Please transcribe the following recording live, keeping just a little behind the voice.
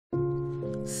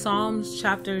Psalms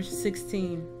chapter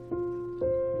 16.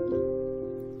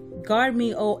 Guard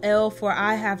me, O El, for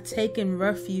I have taken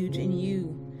refuge in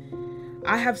you.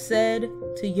 I have said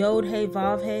to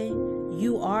Yod-Heh-Vav-Heh,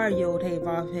 you are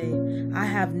Yod-Heh-Vav-Heh. I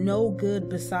have no good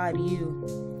beside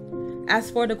you. As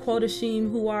for the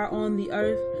Quodashim who are on the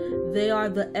earth, they are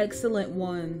the excellent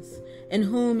ones, in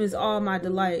whom is all my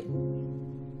delight.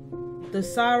 The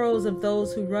sorrows of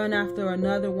those who run after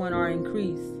another one are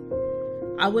increased.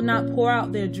 I would not pour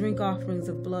out their drink offerings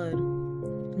of blood,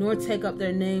 nor take up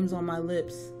their names on my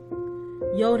lips.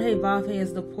 Yod-Heh-Vav-Heh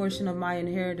is the portion of my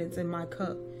inheritance in my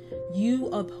cup. You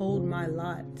uphold my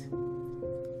lot.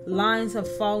 Lines have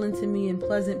fallen to me in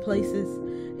pleasant places.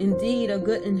 Indeed, a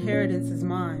good inheritance is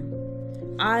mine.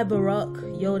 I, Baruch,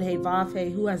 Yod-Heh-Vav-Heh,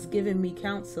 who has given me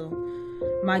counsel.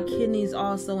 My kidneys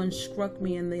also instruct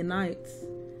me in the nights.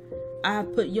 I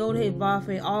have put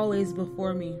Yod-Heh-Vav-Heh always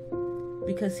before me,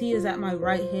 because he is at my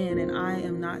right hand, and I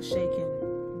am not shaken.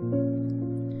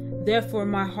 Therefore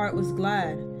my heart was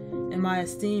glad, and my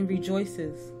esteem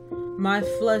rejoices. My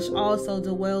flesh also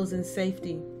dwells in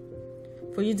safety.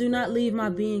 For you do not leave my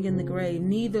being in the grave,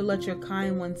 neither let your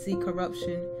kind one see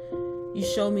corruption. You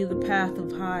show me the path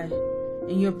of high.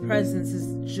 In your presence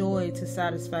is joy to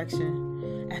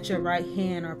satisfaction. At your right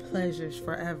hand are pleasures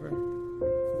forever.